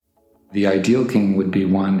The ideal king would be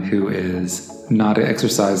one who is not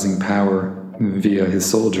exercising power via his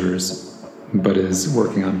soldiers, but is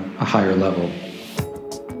working on a higher level.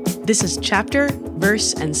 This is Chapter,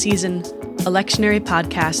 Verse, and Season, a lectionary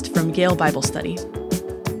podcast from Yale Bible Study.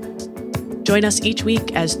 Join us each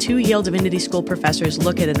week as two Yale Divinity School professors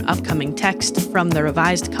look at an upcoming text from the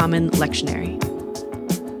Revised Common Lectionary.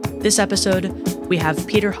 This episode, we have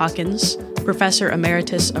Peter Hawkins, Professor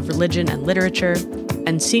Emeritus of Religion and Literature,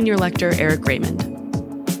 and Senior Lector Eric Raymond.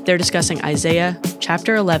 They're discussing Isaiah,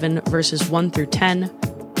 chapter 11, verses 1 through 10,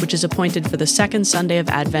 which is appointed for the second Sunday of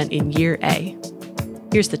Advent in Year A.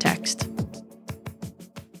 Here's the text.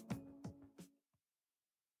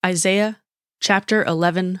 Isaiah, chapter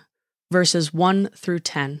 11, verses 1 through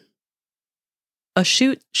 10. A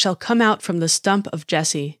shoot shall come out from the stump of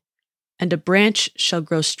Jesse, and a branch shall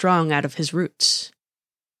grow strong out of his roots.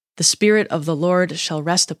 The Spirit of the Lord shall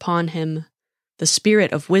rest upon him, the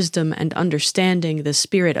Spirit of wisdom and understanding, the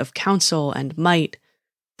Spirit of counsel and might,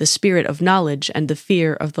 the Spirit of knowledge and the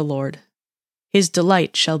fear of the Lord. His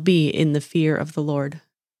delight shall be in the fear of the Lord.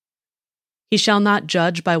 He shall not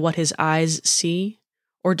judge by what his eyes see,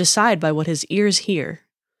 or decide by what his ears hear,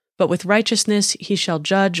 but with righteousness he shall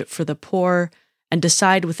judge for the poor and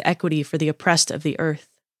decide with equity for the oppressed of the earth.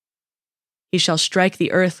 He shall strike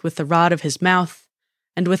the earth with the rod of his mouth,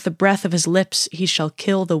 and with the breath of his lips he shall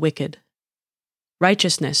kill the wicked.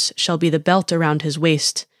 Righteousness shall be the belt around his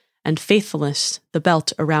waist, and faithfulness the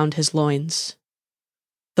belt around his loins.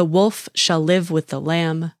 The wolf shall live with the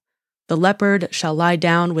lamb, the leopard shall lie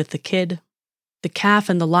down with the kid, the calf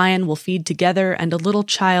and the lion will feed together, and a little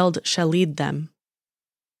child shall lead them.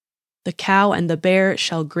 The cow and the bear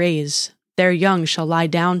shall graze, their young shall lie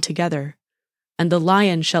down together, and the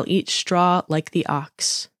lion shall eat straw like the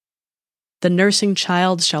ox. The nursing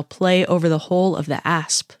child shall play over the hole of the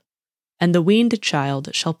asp, and the weaned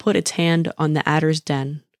child shall put its hand on the adder's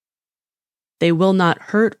den. They will not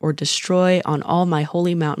hurt or destroy on all my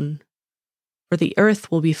holy mountain, for the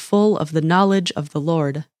earth will be full of the knowledge of the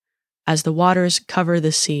Lord, as the waters cover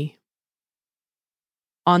the sea.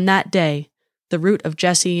 On that day, the root of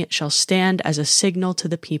Jesse shall stand as a signal to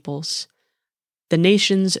the peoples. The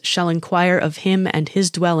nations shall inquire of him, and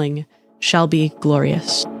his dwelling shall be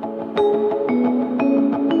glorious.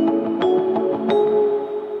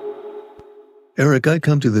 Eric, I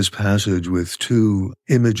come to this passage with two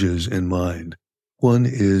images in mind. One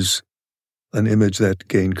is an image that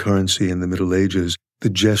gained currency in the Middle Ages, the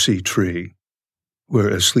Jesse tree, where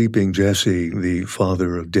a sleeping Jesse, the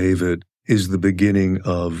father of David, is the beginning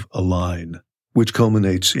of a line, which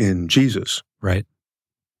culminates in Jesus. Right.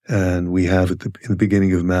 And we have in the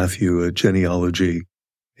beginning of Matthew a genealogy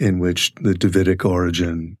in which the Davidic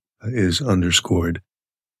origin is underscored.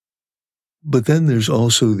 But then there's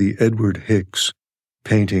also the Edward Hicks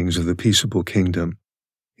paintings of the Peaceable Kingdom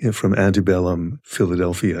from antebellum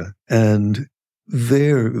Philadelphia. And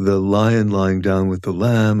there, the lion lying down with the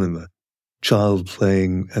lamb and the child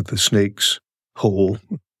playing at the snake's hole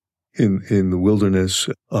in the wilderness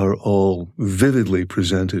are all vividly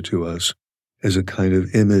presented to us as a kind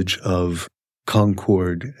of image of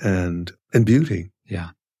concord and beauty. Yeah.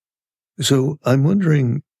 So I'm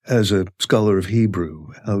wondering, as a scholar of Hebrew,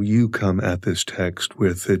 how you come at this text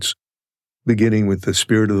with its beginning with the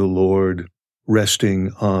Spirit of the Lord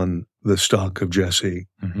resting on the stock of Jesse,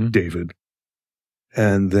 David,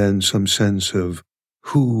 and then some sense of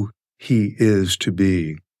who he is to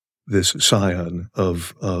be, this scion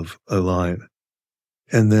of a lion,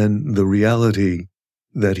 and then the reality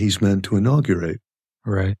that he's meant to inaugurate.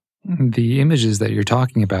 Right. The images that you're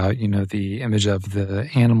talking about, the image of the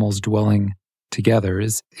animals dwelling together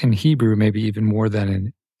is in Hebrew, maybe even more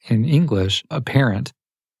than in English, apparent.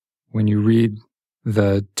 When you read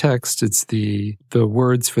the text, it's the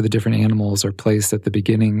words for the different animals are placed at the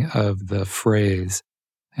beginning of the phrase.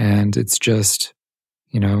 And it's just,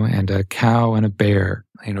 and a cow and a bear,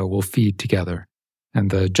 will feed together. And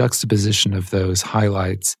the juxtaposition of those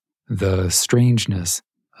highlights the strangeness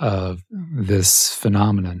of this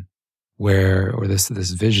phenomenon or this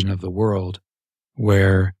vision of the world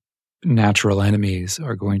where natural enemies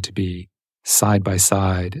are going to be side by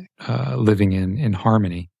side, living in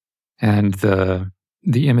harmony. And the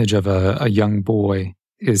image of a young boy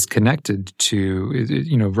is connected to,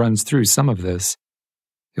 it runs through some of this.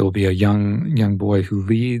 It will be a young boy who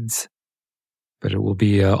leads, but it will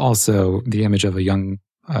be also the image of a young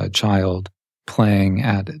child playing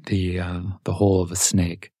at the hole of a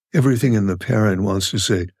snake. Everything in the parent wants to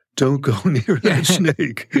say, don't go near that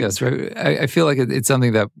snake. Yes, right. I feel like it's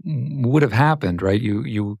something that would have happened, right?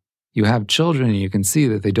 You have children and you can see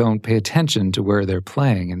that they don't pay attention to where they're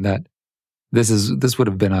playing, and that this would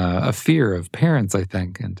have been a fear of parents, I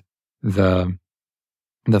think, and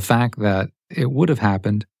the fact that it would have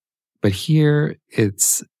happened, but here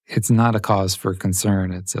it's not a cause for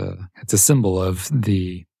concern. It's a symbol of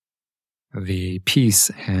the peace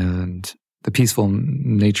and the peaceful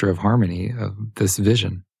nature of harmony of this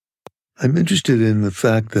vision. I'm interested in the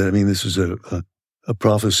fact that, this is a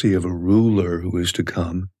prophecy of a ruler who is to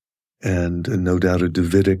come, and no doubt a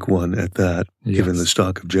Davidic one at that, Yes. given the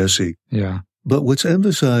stock of Jesse. Yeah, But what's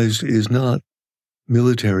emphasized is not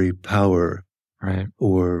military power right.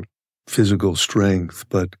 or physical strength,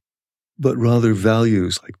 but rather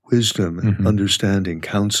values like wisdom and Mhm. understanding,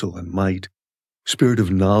 counsel and might, spirit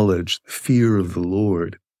of knowledge, fear of the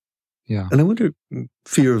Lord. Yeah. And I wonder,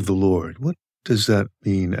 fear of the Lord, what does that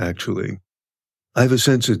mean actually? I have a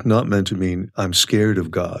sense it's not meant to mean I'm scared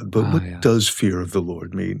of God, but what yeah. does fear of the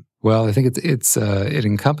Lord mean? Well, I think it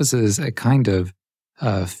encompasses a kind of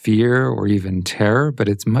fear or even terror, but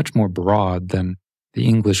it's much more broad than the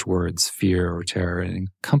English words fear or terror. It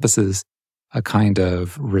encompasses a kind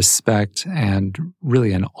of respect and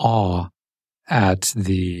really an awe at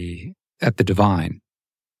the divine.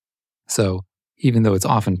 So even though it's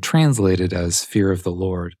often translated as fear of the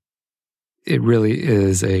Lord, it really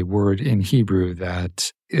is a word in Hebrew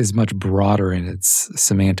that is much broader in its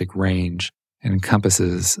semantic range and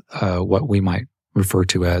encompasses what we might refer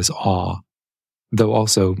to as awe, though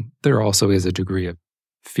there also is a degree of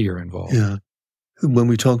fear involved. Yeah. When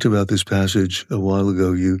we talked about this passage a while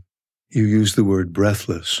ago, you used the word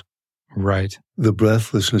breathless. Right. The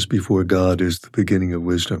breathlessness before God is the beginning of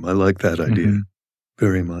wisdom. I like that idea Mhm.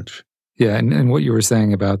 very much. Yeah, and what you were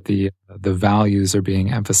saying about the values are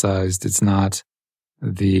being emphasized, it's not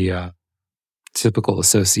the typical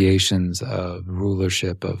associations of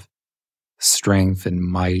rulership, of strength and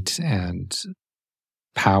might and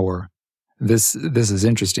power. This is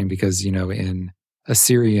interesting because, in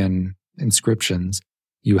Assyrian inscriptions,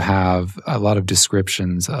 you have a lot of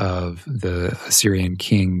descriptions of the Assyrian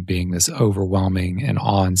king being this overwhelming and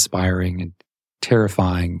awe-inspiring and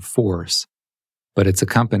terrifying force. But it's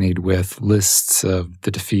accompanied with lists of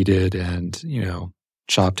the defeated and,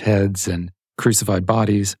 chopped heads and crucified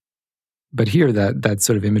bodies. But here that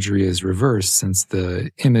sort of imagery is reversed, since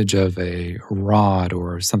the image of a rod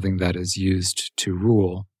or something that is used to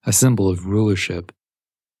rule, a symbol of rulership,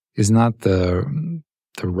 is not the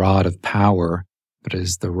rod of power, but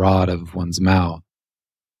is the rod of one's mouth.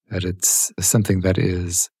 That it's something that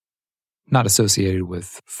is not associated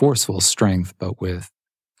with forceful strength, but with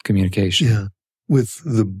communication. Yeah. With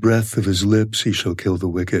the breath of his lips, he shall kill the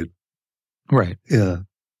wicked. Right. Yeah.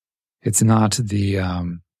 It's not the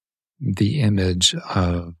image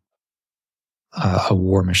of a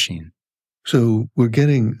war machine. So we're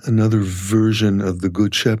getting another version of the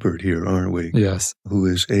Good Shepherd here, aren't we? Yes. Who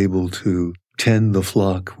is able to tend the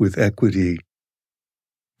flock with equity,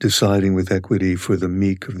 deciding with equity for the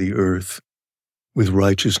meek of the earth, with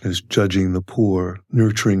righteousness judging the poor,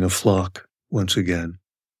 nurturing a flock once again.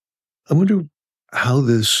 I wonder how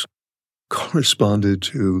this corresponded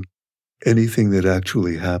to anything that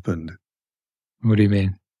actually happened. What do you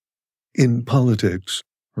mean? In politics,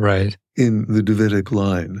 Right. in the Davidic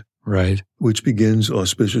line, Right. which begins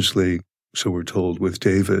auspiciously, so we're told, with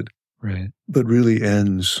David, Right. but really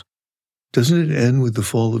ends, doesn't it end with the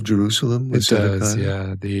fall of Jerusalem? With It does,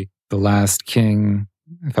 Zedekiah? yeah. The last king,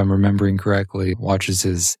 if I'm remembering correctly, watches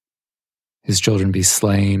his children be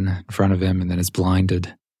slain in front of him and then is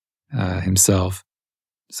blinded himself.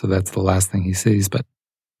 So that's the last thing he sees. But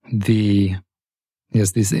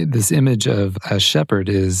this image of a shepherd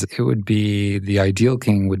would be, the ideal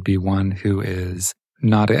king would be one who is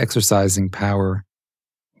not exercising power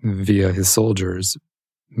via his soldiers,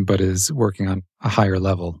 but is working on a higher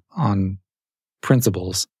level, on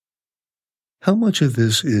principles. How much of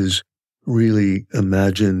this is really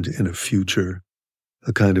imagined in a future,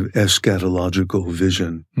 a kind of eschatological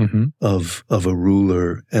vision Mm-hmm. of a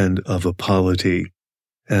ruler and of a polity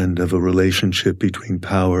and of a relationship between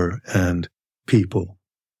power and people?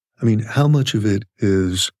 I mean, how much of it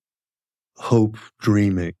is hope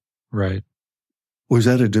dreaming? Right. Or is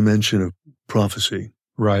that a dimension of prophecy?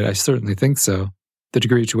 Right. I certainly think so. The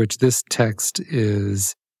degree to which this text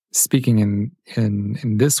is speaking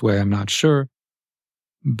in this way, I'm not sure,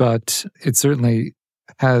 but it certainly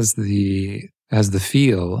has the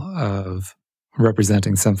feel of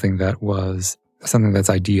representing something that's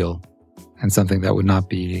ideal and something that would not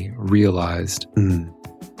be realized.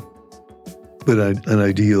 But an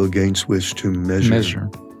ideal against which to measure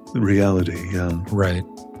reality, yeah. Right.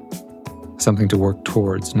 Something to work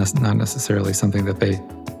towards, not necessarily something that they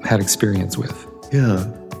had experience with. Yeah,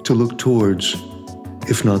 to look towards,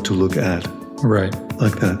 if not to look at. Right.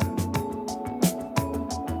 Like that.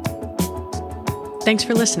 Thanks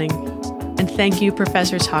for listening. And thank you,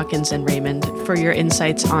 Professors Hawkins and Raymond, for your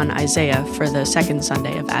insights on Isaiah for the second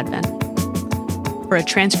Sunday of Advent. For a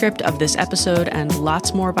transcript of this episode and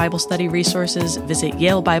lots more Bible study resources, visit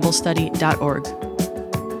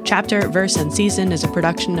yalebiblestudy.org. Chapter, Verse, and Season is a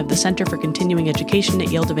production of the Center for Continuing Education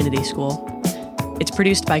at Yale Divinity School. It's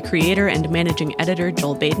produced by creator and managing editor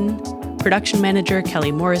Joel Baden, production manager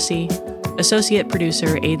Kelly Morrissey, associate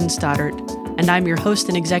producer Aidan Stoddart, and I'm your host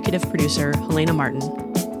and executive producer, Helena Martin.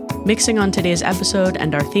 Mixing on today's episode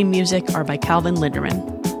and our theme music are by Calvin Linderman.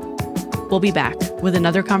 We'll be back with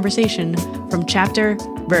another conversation from Chapter,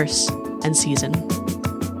 Verse, and Season.